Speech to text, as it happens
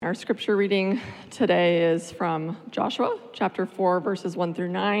Our scripture reading today is from Joshua chapter 4, verses 1 through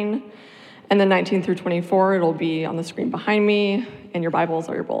 9, and then 19 through 24. It'll be on the screen behind me, and your Bibles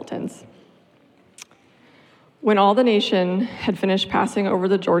are your bulletins. When all the nation had finished passing over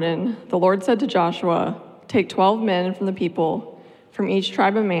the Jordan, the Lord said to Joshua, "Take 12 men from the people, from each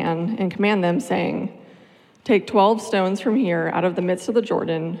tribe a man, and command them, saying, 'Take 12 stones from here out of the midst of the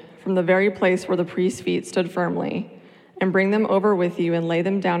Jordan, from the very place where the priest's feet stood firmly, and bring them over with you and lay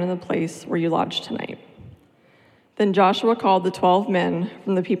them down in the place where you lodge tonight.' Then Joshua called the 12 men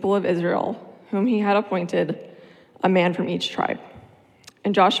from the people of Israel, whom he had appointed, a man from each tribe.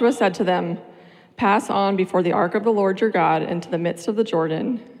 And Joshua said to them, 'Pass on before the ark of the Lord your God into the midst of the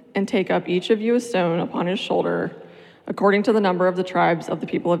Jordan, and take up each of you a stone upon his shoulder, according to the number of the tribes of the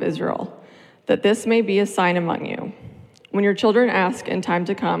people of Israel, that this may be a sign among you. When your children ask in time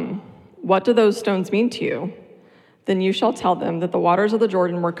to come, "What do those stones mean to you?" then you shall tell them that the waters of the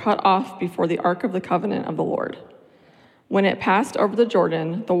Jordan were cut off before the ark of the covenant of the Lord. When it passed over the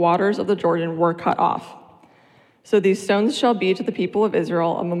Jordan, the waters of the Jordan were cut off. So these stones shall be to the people of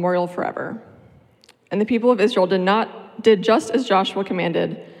Israel a memorial forever.' And the people of Israel did just as Joshua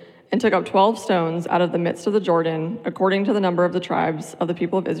commanded, and took up 12 stones out of the midst of the Jordan, according to the number of the tribes of the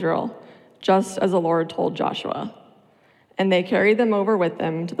people of Israel, just as the Lord told Joshua. And they carried them over with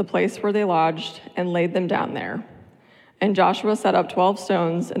them to the place where they lodged and laid them down there. And Joshua set up 12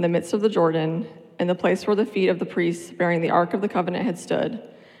 stones in the midst of the Jordan, in the place where the feet of the priests bearing the ark of the covenant had stood,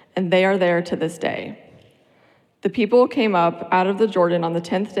 and they are there to this day. The people came up out of the Jordan on the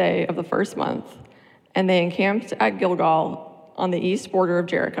 10th day of the first month, and they encamped at Gilgal on the east border of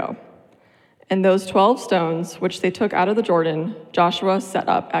Jericho. And those 12 stones, which they took out of the Jordan, Joshua set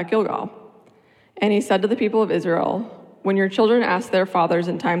up at Gilgal. And he said to the people of Israel, 'When your children ask their fathers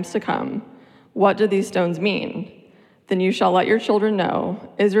in times to come, "What do these stones mean?" then you shall let your children know,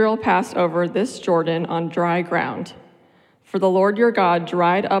 Israel passed over this Jordan on dry ground. For the Lord your God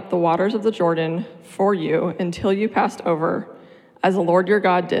dried up the waters of the Jordan for you until you passed over, as the Lord your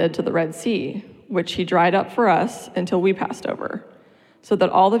God did to the Red Sea, which he dried up for us until we passed over, so that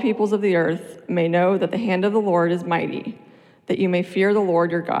all the peoples of the earth may know that the hand of the Lord is mighty, that you may fear the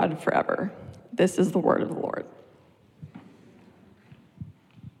Lord your God forever.' This is the word of the Lord."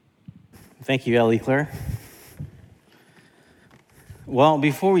 Thank you, Ellie Claire. Well,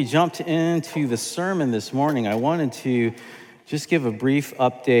 before we jumped into the sermon this morning, I wanted to just give a brief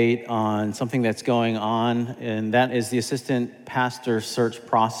update on something that's going on, and that is the assistant pastor search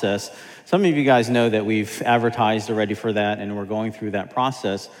process. Some of you guys know that we've advertised already for that, and we're going through that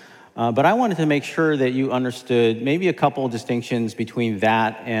process. But I wanted to make sure that you understood maybe a couple of distinctions between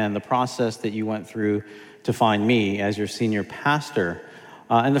that and the process that you went through to find me as your senior pastor.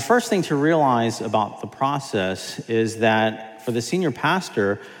 And the first thing to realize about the process is that for the senior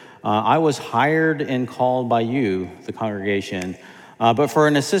pastor, I was hired and called by you, the congregation. But for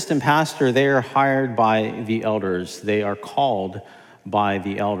an assistant pastor, they are hired by the elders. They are called by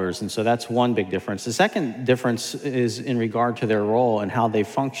the elders. And so that's one big difference. The second difference is in regard to their role and how they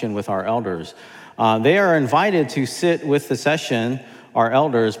function with our elders. They are invited to sit with the session, our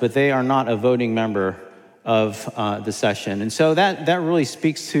elders, but they are not a voting member of the session. And so that really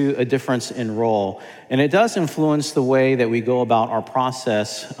speaks to a difference in role. And it does influence the way that we go about our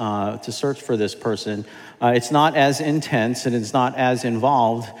process to search for this person. It's not as intense and it's not as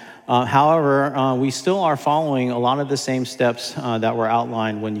involved. However, we still are following a lot of the same steps that were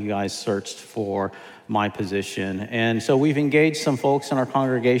outlined when you guys searched for my position. And so we've engaged some folks in our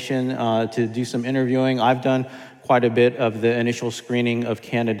congregation to do some interviewing. I've done quite a bit of the initial screening of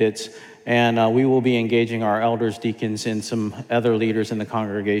candidates, and we will be engaging our elders, deacons, and some other leaders in the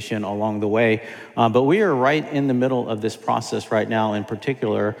congregation along the way. But we are right in the middle of this process right now, in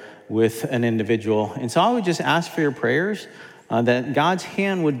particular with an individual. And so I would just ask for your prayers that God's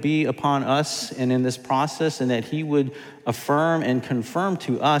hand would be upon us and in this process, and that he would affirm and confirm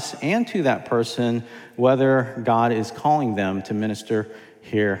to us and to that person whether God is calling them to minister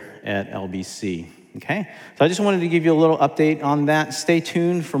here at LBC. Okay, so I just wanted to give you a little update on that. Stay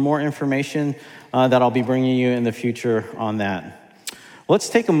tuned for more information that I'll be bringing you in the future on that. Let's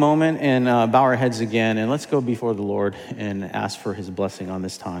take a moment and bow our heads again, and let's go before the Lord and ask for his blessing on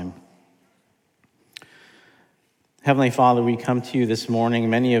this time. Heavenly Father, we come to you this morning,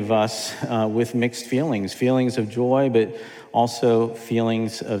 many of us with mixed feelings of joy, but also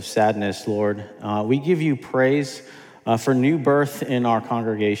feelings of sadness, Lord. We give you praise for new birth in our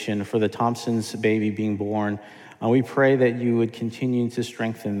congregation, for the Thompson's baby being born. We pray that you would continue to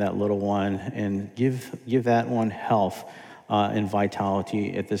strengthen that little one and give that one health and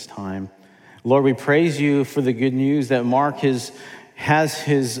vitality at this time. Lord, we praise you for the good news that Mark has has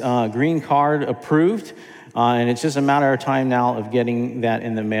his green card approved, and it's just a matter of time now of getting that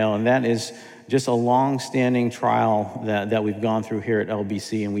in the mail. And that is just a long-standing trial that we've gone through here at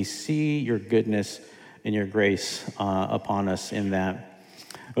LBC, and we see your goodness and your grace upon us in that.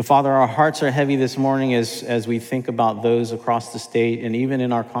 But Father, our hearts are heavy this morning as we think about those across the state and even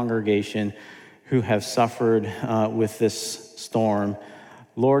in our congregation who have suffered with this storm.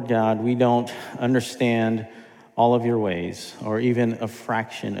 Lord God, we don't understand all of your ways or even a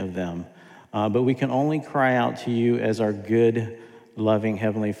fraction of them, but we can only cry out to you as our good, loving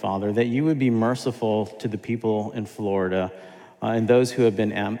Heavenly Father, that you would be merciful to the people in Florida and those who have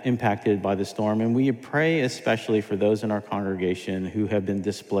been impacted by the storm. And we pray especially for those in our congregation who have been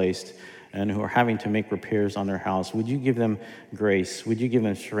displaced and who are having to make repairs on their house. Would you give them grace? Would you give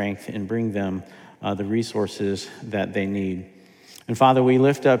them strength and bring them the resources that they need? And Father, we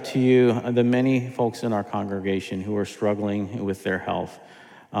lift up to you the many folks in our congregation who are struggling with their health.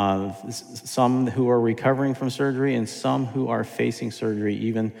 Some who are recovering from surgery and some who are facing surgery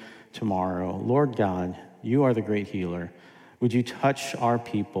even tomorrow. Lord God, you are the great healer. Would you touch our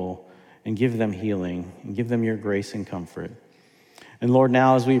people and give them healing and give them your grace and comfort? And Lord,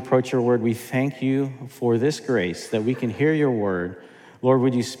 now as we approach your word, we thank you for this grace that we can hear your word. Lord,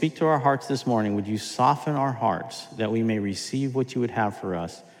 would you speak to our hearts this morning? Would you soften our hearts that we may receive what you would have for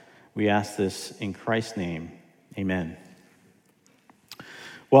us? We ask this in Christ's name. Amen.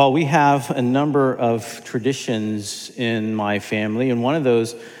 Well, we have a number of traditions in my family, and one of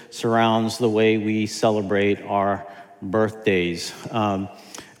those surrounds the way we celebrate our birthdays.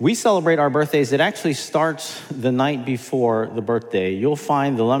 We celebrate our birthdays. It actually starts the night before the birthday. You'll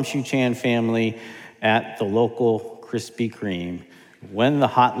find the Lam Shu Chan family at the local Krispy Kreme when the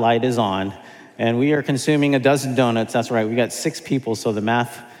hot light is on, and we are consuming a dozen donuts. That's right, we got 6 people, so the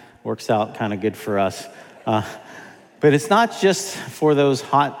math works out kind of good for us. But it's not just for those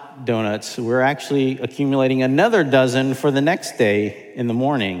hot donuts. We're actually accumulating another dozen for the next day in the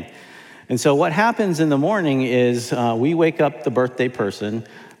morning. And so what happens in the morning is we wake up the birthday person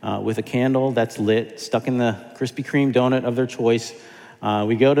with a candle that's lit, stuck in the Krispy Kreme donut of their choice.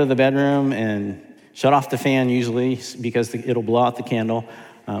 We go to the bedroom and shut off the fan usually because it'll blow out the candle.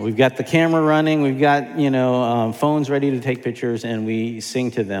 We've got the camera running. We've got phones ready to take pictures, and we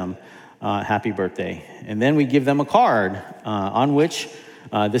sing to them. Happy birthday. And then we give them a card on which,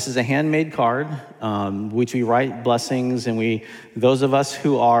 this is a handmade card, which we write blessings, and those of us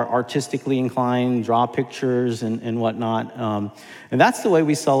who are artistically inclined draw pictures and whatnot. And that's the way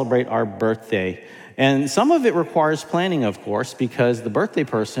we celebrate our birthday. And some of it requires planning, of course, because the birthday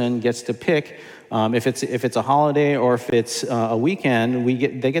person gets to pick, if it's a holiday or if it's a weekend,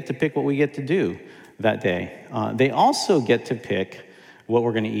 they get to pick what we get to do that day. They also get to pick what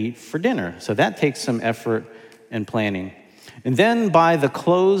we're going to eat for dinner. So that takes some effort and planning. And then by the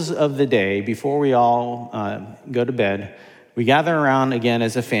close of the day, before we all go to bed, we gather around again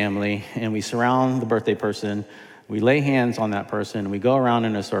as a family, and we surround the birthday person. We lay hands on that person, and we go around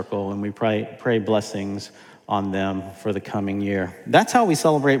in a circle, and we pray blessings on them for the coming year. That's how we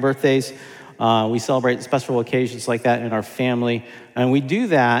celebrate birthdays. We celebrate special occasions like that in our family. And we do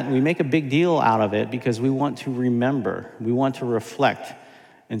that, we make a big deal out of it because we want to remember, we want to reflect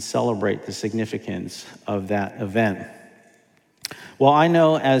and celebrate the significance of that event. Well, I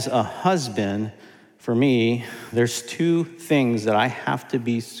know as a husband, for me, there's 2 things that I have to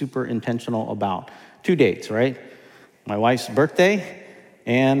be super intentional about. 2 dates, right? My wife's birthday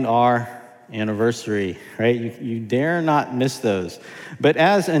and our anniversary, right? You dare not miss those. But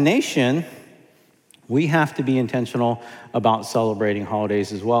as a nation, we have to be intentional about celebrating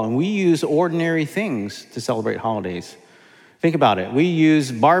holidays as well. And we use ordinary things to celebrate holidays. Think about it. We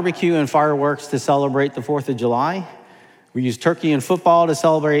use barbecue and fireworks to celebrate the 4th of July. We use turkey and football to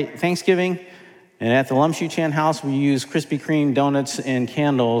celebrate Thanksgiving. And at the Lam Shu Chan house, we use Krispy Kreme donuts and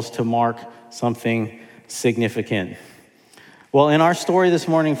candles to mark something significant. Well, in our story this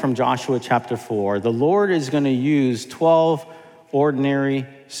morning from Joshua chapter 4, the Lord is going to use 12 ordinary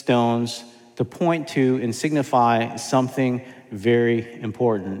stones to point to and signify something very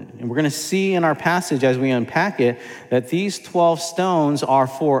important. And we're going to see in our passage as we unpack it that these 12 stones are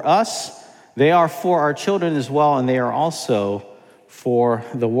for us, they are for our children as well, and they are also for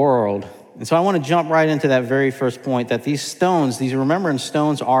the world. And so I want to jump right into that very first point, that these stones, these remembrance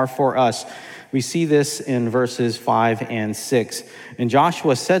stones, are for us. We see this in verses 5 and 6. And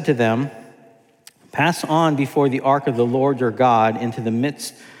Joshua said to them, "Pass on before the ark of the Lord your God into the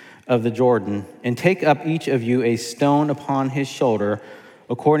midst of the Jordan, and take up each of you a stone upon his shoulder,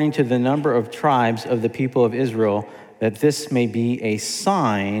 according to the number of tribes of the people of Israel, that this may be a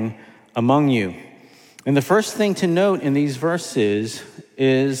sign among you. And the first thing to note in these verses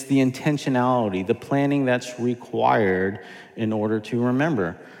is the intentionality, the planning that's required in order to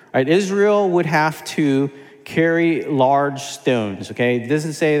remember. Right? Israel would have to carry large stones, okay? It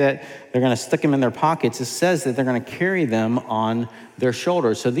doesn't say that they're going to stick them in their pockets. It says that they're going to carry them on their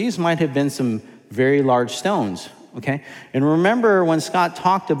shoulders. So these might have been some very large stones, okay? And remember when Scott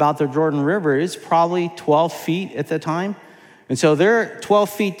talked about the Jordan River, it's probably 12 feet at the time. And so they're 12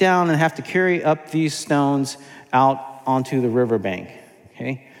 feet down and have to carry up these stones out onto the riverbank,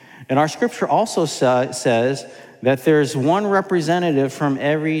 okay? And our scripture also says that there's one representative from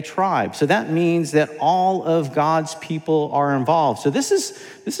every tribe. So that means that all of God's people are involved. So this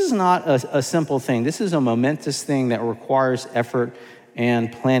is not a simple thing. This is a momentous thing that requires effort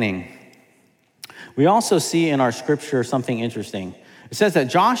and planning. We also see in our scripture something interesting. It says that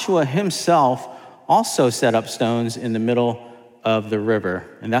Joshua himself also set up stones in the middle of the river.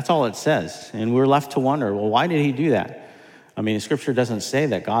 And that's all it says. And we're left to wonder, well, why did he do that? I mean, the scripture doesn't say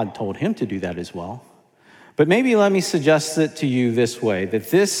that God told him to do that as well. But maybe let me suggest it to you this way, that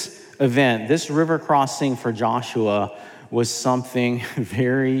this event, this river crossing for Joshua was something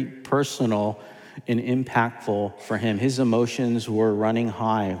very personal and impactful for him. His emotions were running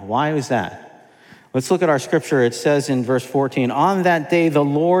high. Why was that? Let's look at our scripture. It says in verse 14, "On that day the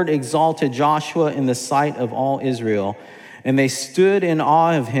Lord exalted Joshua in the sight of all Israel, and they stood in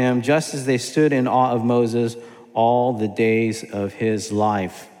awe of him just as they stood in awe of Moses all the days of his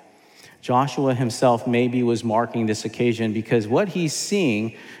life." Joshua himself maybe was marking this occasion because what he's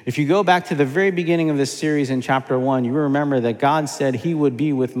seeing, if you go back to the very beginning of this series in chapter 1, you remember that God said he would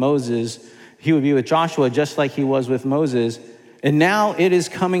be with Moses, he would be with Joshua just like he was with Moses. And now it is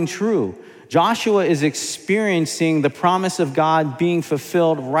coming true. Joshua is experiencing the promise of God being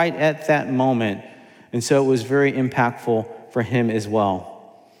fulfilled right at that moment. And so it was very impactful for him as well.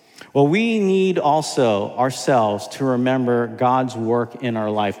 Well, we need also ourselves to remember God's work in our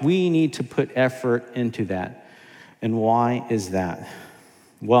life. We need to put effort into that. And why is that?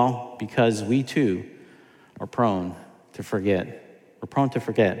 Well, because we too are prone to forget. We're prone to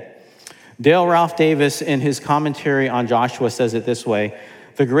forget. Dale Ralph Davis, in his commentary on Joshua, says it this way: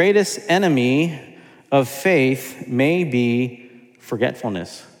 "The greatest enemy of faith may be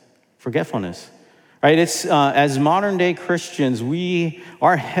forgetfulness." Forgetfulness. Right? It's as modern day Christians,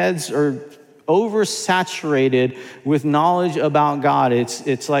 our heads are oversaturated with knowledge about God.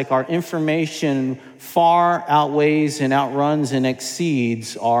 It's like our information far outweighs and outruns and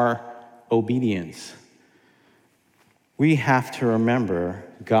exceeds our obedience. We have to remember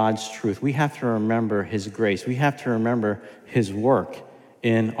God's truth. We have to remember his grace. We have to remember his work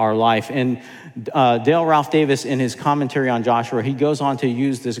in our life. And Dale Ralph Davis, in his commentary on Joshua, he goes on to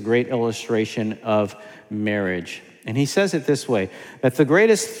use this great illustration of marriage. And he says it this way, that the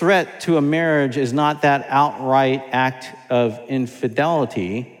greatest threat to a marriage is not that outright act of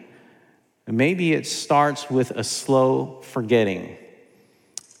infidelity. Maybe it starts with a slow forgetting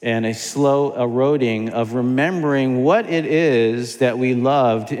and a slow eroding of remembering what it is that we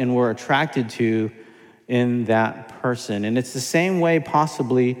loved and were attracted to in that person. And it's the same way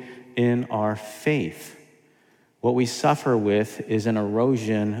possibly in our faith. What we suffer with is an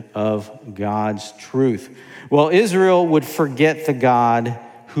erosion of God's truth. Well, Israel would forget the God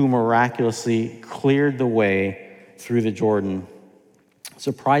who miraculously cleared the way through the Jordan.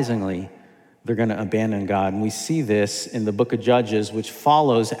 Surprisingly, they're going to abandon God. And we see this in the book of Judges, which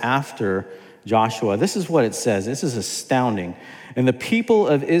follows after Joshua. This is what it says. This is astounding. "And the people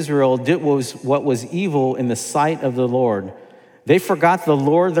of Israel did what was evil in the sight of the Lord. They forgot the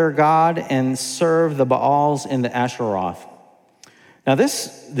Lord their God and served the Baals and the Asheroth." Now,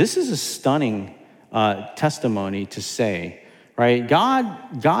 this is a stunning testimony to say, right?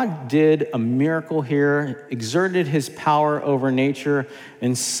 God did a miracle here, exerted his power over nature,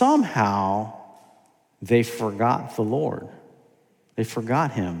 and somehow they forgot the Lord. They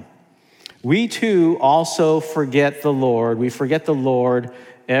forgot him. We too also forget the Lord. We forget the Lord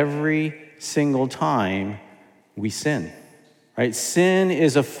every single time we sin, right? Sin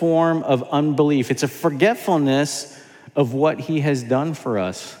is a form of unbelief. It's a forgetfulness of what he has done for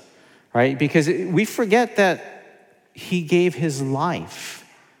us, right? Because we forget that he gave his life,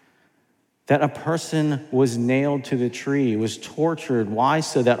 that a person was nailed to the tree, was tortured. Why?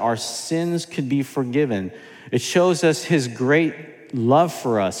 So that our sins could be forgiven. It shows us his great love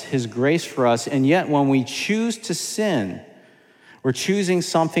for us, his grace for us. And yet when we choose to sin, we're choosing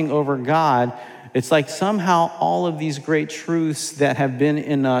something over God. It's like somehow all of these great truths that have been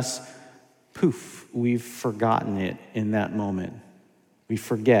in us, poof, we've forgotten it in that moment. We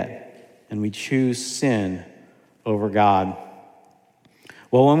forget and we choose sin over God.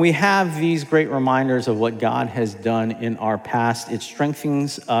 Well, when we have these great reminders of what God has done in our past, it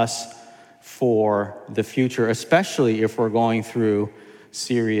strengthens us for the future, especially if we're going through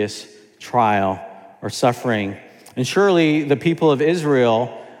serious trial or suffering. And surely the people of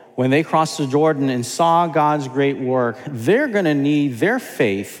Israel, when they crossed the Jordan and saw God's great work, they're going to need their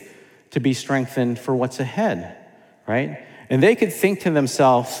faith to be strengthened for what's ahead, right? And they could think to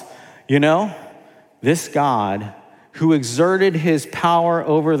themselves, this God who exerted his power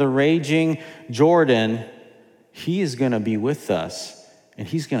over the raging Jordan, he is going to be with us, and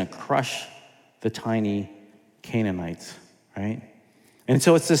he's going to crush the tiny Canaanites, right? And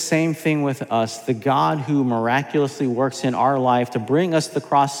so it's the same thing with us. The God who miraculously works in our life to bring us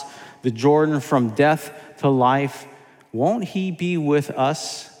across the Jordan from death to life, won't he be with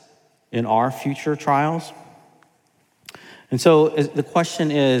us in our future trials? And so the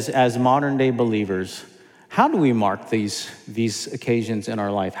question is, as modern day believers, how do we mark these occasions in our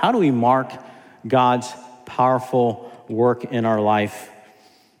life? How do we mark God's powerful work in our life?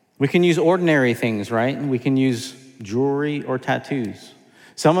 We can use ordinary things, right? We can use jewelry or tattoos.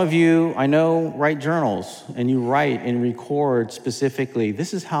 Some of you, I know, write journals, and you write and record specifically,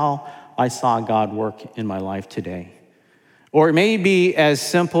 this is how I saw God work in my life today. Or it may be as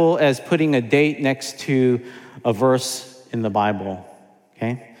simple as putting a date next to a verse in the Bible,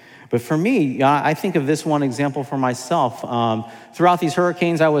 okay? But for me, I think of this one example for myself. Throughout these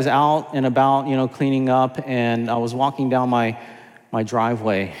hurricanes, I was out and about, cleaning up, and I was walking down my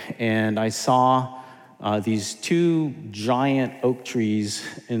driveway, and I saw these two giant oak trees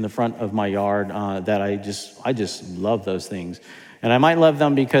in the front of my yard that I just love those things. And I might love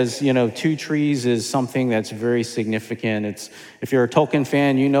them because, two trees is something that's very significant. If you're a Tolkien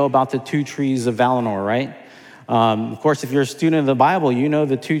fan, you know about the two trees of Valinor, right? Of course, if you're a student of the Bible, you know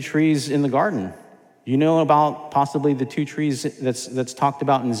the two trees in the garden. You know about possibly the two trees that's talked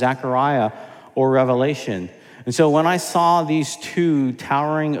about in Zechariah or Revelation. And so when I saw these two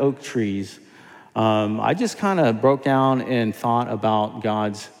towering oak trees, I just kind of broke down and thought about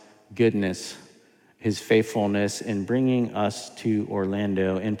God's goodness, his faithfulness in bringing us to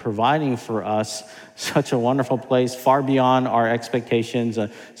Orlando and providing for us such a wonderful place far beyond our expectations,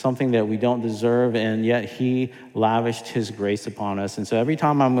 something that we don't deserve, and yet he lavished his grace upon us. And so every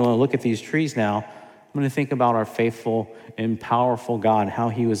time I'm going to look at these trees now, I'm going to think about our faithful and powerful God, how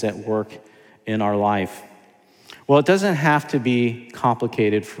he was at work in our life. Well, it doesn't have to be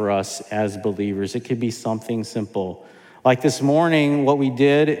complicated for us as believers. It could be something simple. Like this morning, what we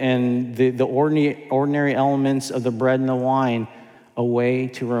did, and the ordinary elements of the bread and the wine, a way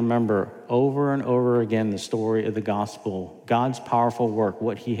to remember over and over again the story of the gospel, God's powerful work,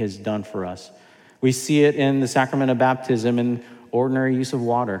 what he has done for us. We see it in the sacrament of baptism and ordinary use of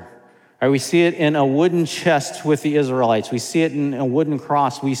water. Right, we see it in a wooden chest with the Israelites. We see it in a wooden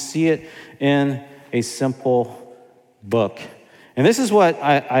cross. We see it in a simple book. And this is what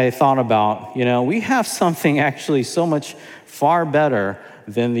I thought about. We have something actually so much far better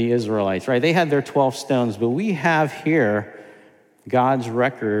than the Israelites, right? They had their 12 stones, but we have here God's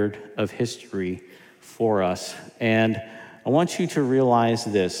record of history for us. And I want you to realize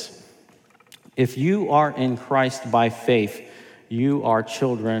this. If you are in Christ by faith, you are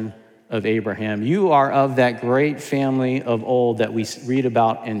children of Abraham. You are of that great family of old that we read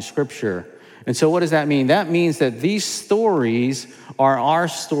about in Scripture. And so what does that mean? That means that these stories are our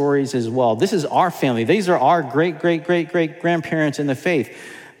stories as well. This is our family. These are our great-great-great-great-grandparents in the faith.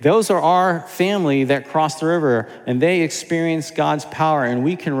 Those are our family that crossed the river, and they experienced God's power, and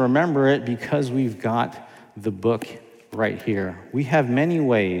we can remember it because we've got the book right here. We have many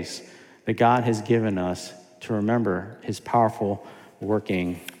ways that God has given us to remember his powerful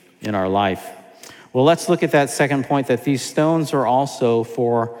working in our life. Well, let's look at that second point, that these stones are also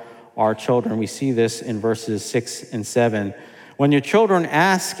for our children. We see this in verses 6 and 7. When your children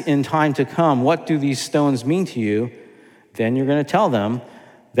ask in time to come, what do these stones mean to you? Then you're going to tell them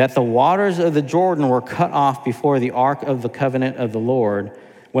that the waters of the Jordan were cut off before the ark of the covenant of the Lord.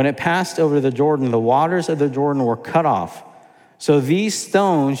 When it passed over the Jordan, the waters of the Jordan were cut off. So these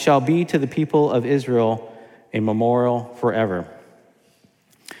stones shall be to the people of Israel a memorial forever.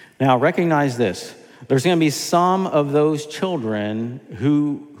 Now recognize this. There's going to be some of those children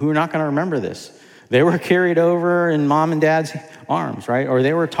who are not going to remember this. They were carried over in mom and dad's arms, right? Or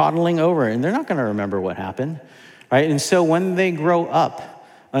they were toddling over, and they're not going to remember what happened, right? And so when they grow up,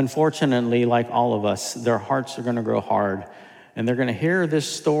 unfortunately, like all of us, their hearts are going to grow hard, and they're going to hear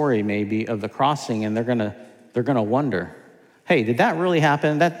this story maybe of the crossing, and they're going to wonder, hey, did that really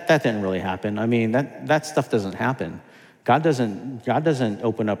happen? That didn't really happen. I mean, that stuff doesn't happen. God doesn't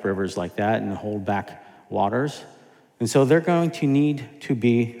open up rivers like that and hold back waters. And so they're going to need to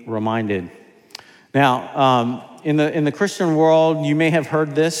be reminded. Now, in the Christian world, you may have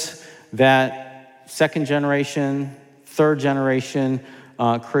heard this, that second generation, third generation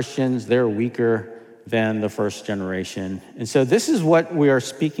Christians, they're weaker than the first generation. And so this is what we are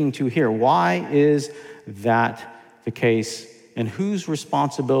speaking to here. Why is that the case? And whose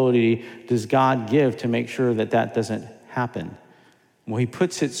responsibility does God give to make sure that that doesn't happen? Well, he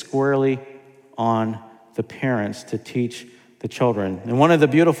puts it squarely on the parents to teach the children. And one of the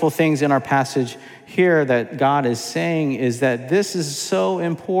beautiful things in our passage here that God is saying is that this is so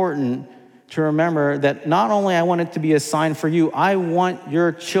important to remember that not only I want it to be a sign for you, I want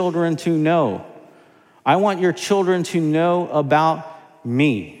your children to know. I want your children to know about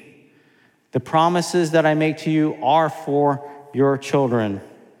me. The promises that I make to you are for your children.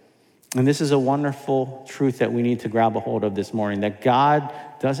 And this is a wonderful truth that we need to grab a hold of this morning, that God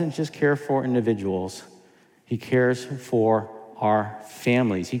doesn't just care for individuals. He cares for our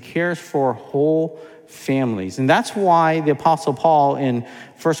families. He cares for whole families. And that's why the Apostle Paul in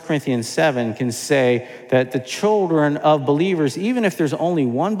 1 Corinthians 7 can say that the children of believers, even if there's only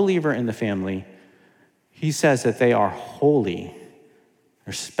one believer in the family, he says that they are holy,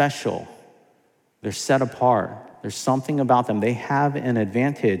 they're special, they're set apart. There's something about them. They have an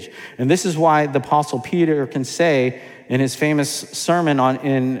advantage. And this is why the Apostle Peter can say in his famous sermon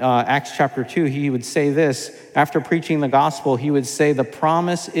in Acts chapter 2, he would say this, after preaching the gospel, he would say, the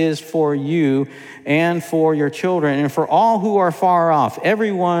promise is for you and for your children and for all who are far off,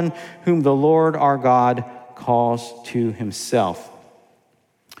 everyone whom the Lord our God calls to himself.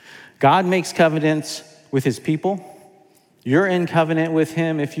 God makes covenants with his people. You're in covenant with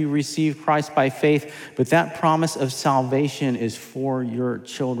him if you receive Christ by faith, but that promise of salvation is for your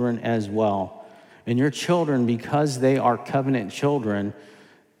children as well. And your children, because they are covenant children,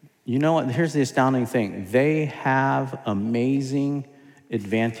 you know what? Here's the astounding thing. They have amazing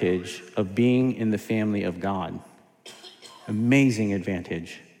advantage of being in the family of God. Amazing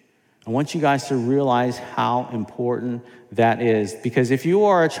advantage. I want you guys to realize how important that is, because if you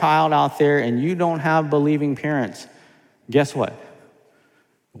are a child out there and you don't have believing parents, guess what?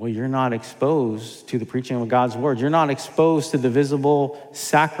 Well, you're not exposed to the preaching of God's word. You're not exposed to the visible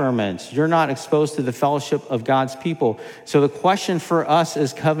sacraments. You're not exposed to the fellowship of God's people. So the question for us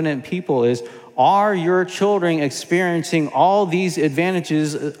as covenant people is, are your children experiencing all these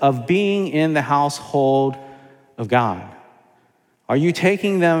advantages of being in the household of God? Are you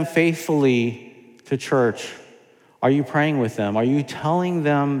taking them faithfully to church? Are you praying with them? Are you telling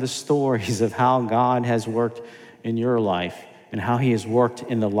them the stories of how God has worked in your life and how he has worked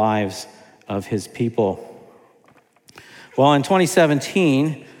in the lives of his people? Well, in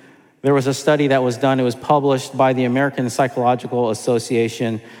 2017, there was a study that was done. It was published by the American Psychological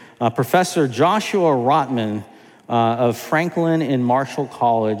Association. Professor Joshua Rotman of Franklin and Marshall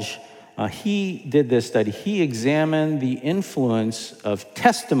College, he did this study. He examined the influence of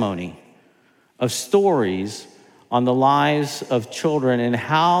testimony, of stories on the lives of children and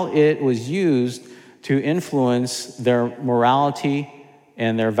how it was used to influence their morality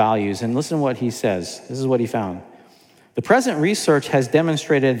and their values. And listen to what he says. This is what he found. The present research has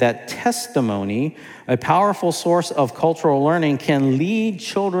demonstrated that testimony, a powerful source of cultural learning, can lead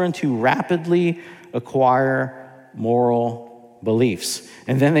children to rapidly acquire moral beliefs.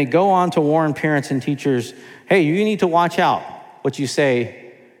 And then they go on to warn parents and teachers, hey, you need to watch out what you say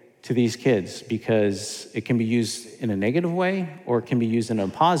to these kids, because it can be used in a negative way or it can be used in a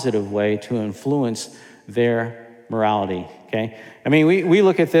positive way to influence their morality, okay? I mean, we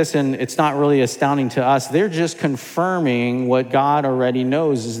look at this and it's not really astounding to us. They're just confirming what God already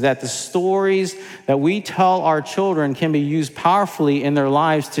knows, is that the stories that we tell our children can be used powerfully in their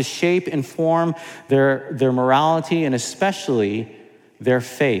lives to shape and form their morality and especially their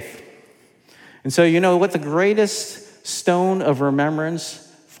faith. And so you know what the greatest stone of remembrance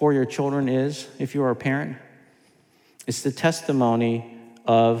for your children is, if you are a parent? It's the testimony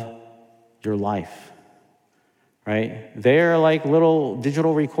of your life. Right? They're like little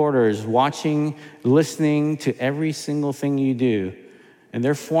digital recorders watching, listening to every single thing you do. And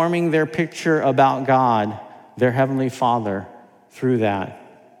they're forming their picture about God, their Heavenly Father, through that.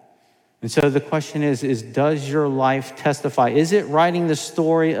 And so the question is does your life testify? Is it writing the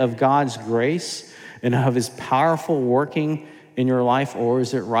story of God's grace and of his powerful working in your life, or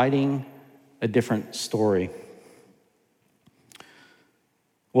is it writing a different story?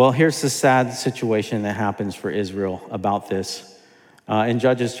 Well, here's the sad situation that happens for Israel about this. In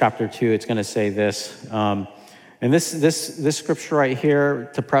Judges chapter 2, it's going to say this. And this scripture right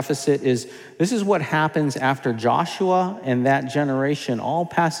here, to preface it, this is what happens after Joshua and that generation all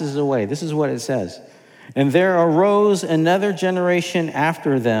passes away. This is what it says. And there arose another generation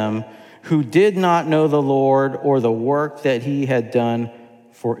after them who did not know the Lord or the work that he had done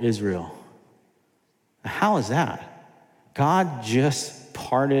for Israel. How is that? God just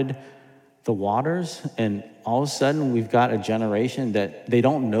parted the waters, and all of a sudden we've got a generation that they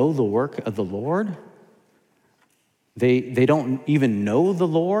don't know the work of the Lord? They don't even know the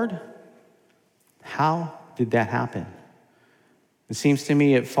Lord? How did that happen? It seems to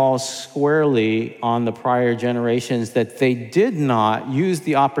me it falls squarely on the prior generations that they did not use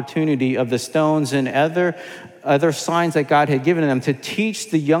the opportunity of the stones and other signs that God had given them to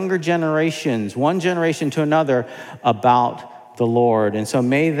teach the younger generations, one generation to another, about the Lord. And so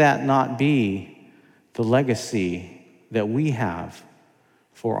may that not be the legacy that we have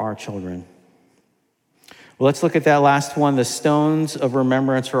for our children. Well, let's look at that last one. The stones of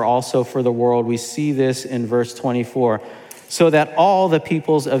remembrance are also for the world. We see this in verse 24. So that all the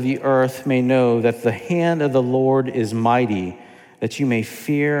peoples of the earth may know that the hand of the Lord is mighty, that you may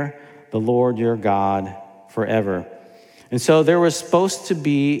fear the Lord your God forever. And so there was supposed to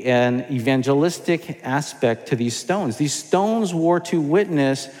be an evangelistic aspect to these stones. These stones were to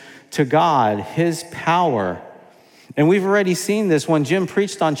witness to God, his power. And we've already seen this when Jim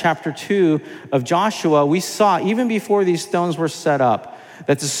preached on chapter 2 of Joshua. We saw, even before these stones were set up,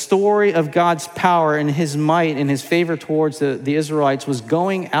 that the story of God's power and his might and his favor towards the Israelites was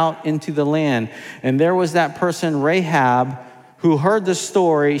going out into the land. And there was that person, Rahab, who heard the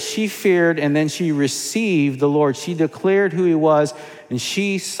story. She feared, and then she received the Lord. She declared who he was, and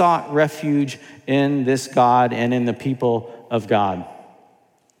she sought refuge in this God and in the people of God.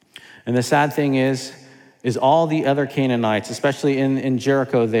 And the sad thing is all the other Canaanites, especially in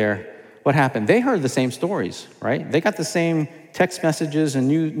Jericho there, what happened? They heard the same stories, right? They got the same text messages and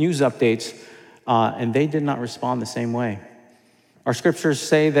news updates, and they did not respond the same way. Our scriptures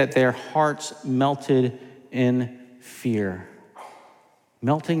say that their hearts melted in fear.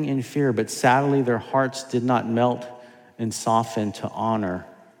 Melting in fear, but sadly their hearts did not melt and soften to honor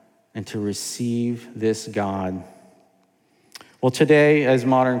and to receive this God. Well, today as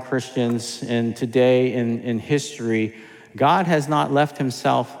modern Christians and today in history, God has not left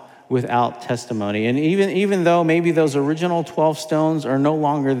himself without testimony. And even though maybe those original 12 stones are no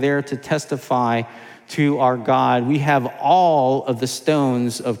longer there to testify to our God, we have all of the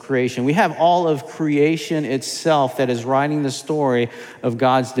stones of creation. We have all of creation itself that is writing the story of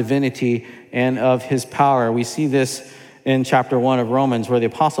God's divinity and of his power. We see this in chapter 1 of Romans, where the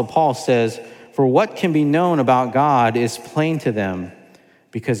Apostle Paul says, "For what can be known about God is plain to them,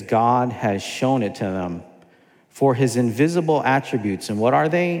 because God has shown it to them. For his invisible attributes," and what are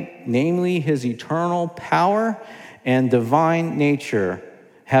they? Namely, his eternal power and divine nature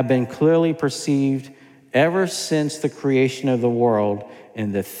have been clearly perceived ever since the creation of the world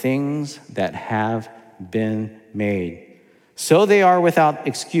in the things that have been made. So they are without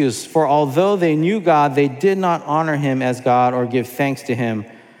excuse, for although they knew God, they did not honor him as God or give thanks to him,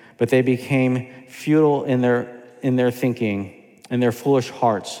 but they became futile in their thinking, and their foolish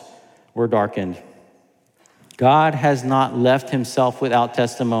hearts were darkened. God has not left himself without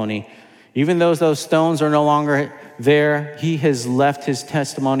testimony. Even though those stones are no longer there, he has left his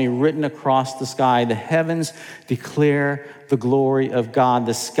testimony written across the sky. The heavens declare the glory of God.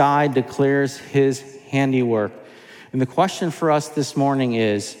 The sky declares his handiwork. And the question for us this morning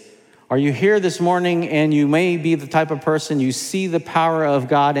is, are you here this morning and you may be the type of person, you see the power of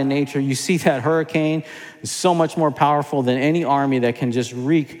God in nature, you see that hurricane is so much more powerful than any army that can just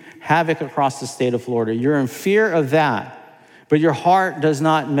wreak havoc across the state of Florida. You're in fear of that, but your heart does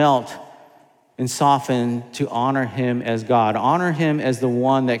not melt and soften to honor him as God. Honor him as the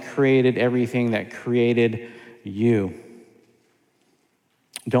one that created everything, that created you.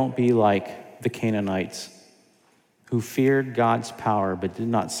 Don't be like the Canaanites, who feared God's power but did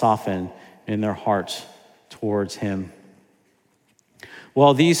not soften in their hearts towards him.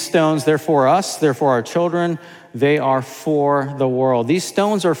 Well, these stones, they're for us, they're for our children, they are for the world. These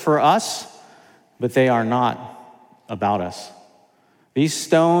stones are for us, but they are not about us. These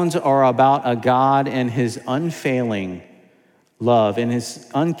stones are about a God and his unfailing love and his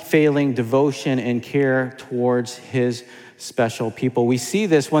unfailing devotion and care towards his special people. We see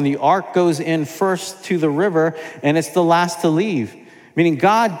this when the ark goes in first to the river and it's the last to leave. Meaning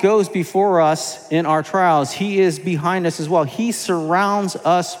God goes before us in our trials. He is behind us as well. He surrounds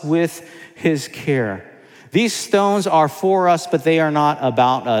us with his care. These stones are for us, but they are not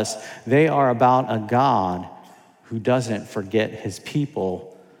about us. They are about a God who doesn't forget his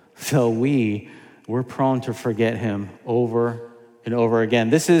people, though we're prone to forget him over and over again.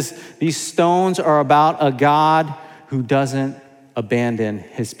 These stones are about a God who doesn't abandon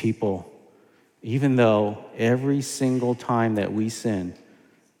his people. even though every single time that we sin,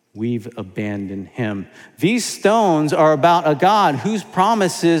 we've abandoned him. These stones are about a God whose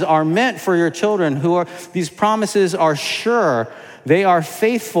promises are meant for your children, these promises are sure. They are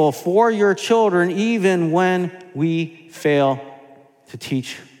faithful for your children, even when we fail to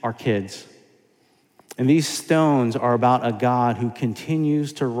teach our kids. And these stones are about a God who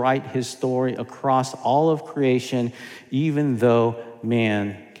continues to write his story across all of creation, even though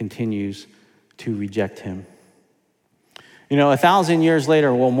man continues to reject him. 1,000 years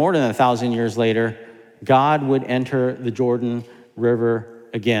later, more than 1,000 years later, God would enter the Jordan River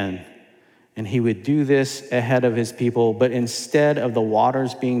again. And he would do this ahead of his people. But instead of the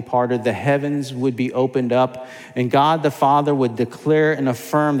waters being parted, the heavens would be opened up. And God the Father would declare and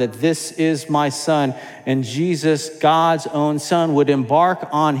affirm that this is my Son. And Jesus, God's own Son, would embark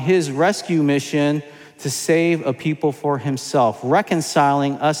on his rescue mission to save a people for himself,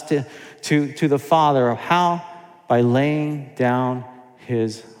 reconciling us to the Father. How? By laying down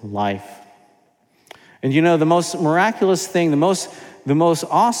his life. And the most miraculous thing, the most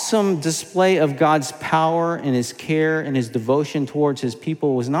awesome display of God's power and his care and his devotion towards his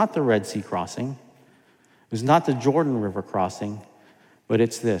people was not the Red Sea crossing. It was not the Jordan River crossing, but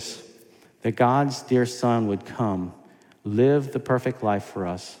it's this, that God's dear Son would come, live the perfect life for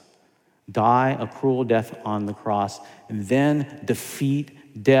us, die a cruel death on the cross, and then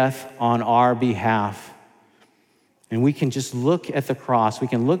defeat death on our behalf. And we can just look at the cross. We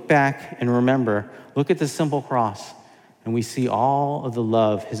can look back and remember, look at the simple cross, and we see all of the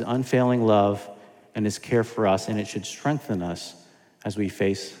love, his unfailing love, and his care for us, and it should strengthen us as we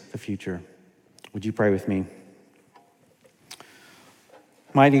face the future. Would you pray with me?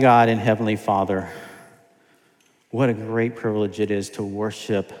 Mighty God and Heavenly Father, what a great privilege it is to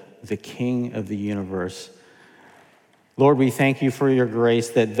worship the King of the universe. Lord, we thank you for your grace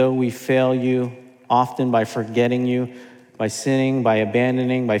that though we fail you, often by forgetting you, by sinning, by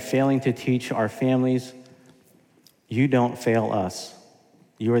abandoning, by failing to teach our families, you don't fail us.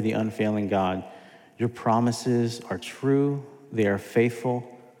 You are the unfailing God. Your promises are true, they are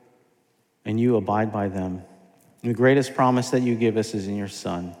faithful, and you abide by them. And the greatest promise that you give us is in your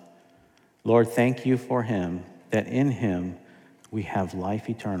Son. Lord, thank you for him, that in him we have life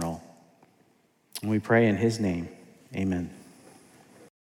eternal. And we pray in his name, amen.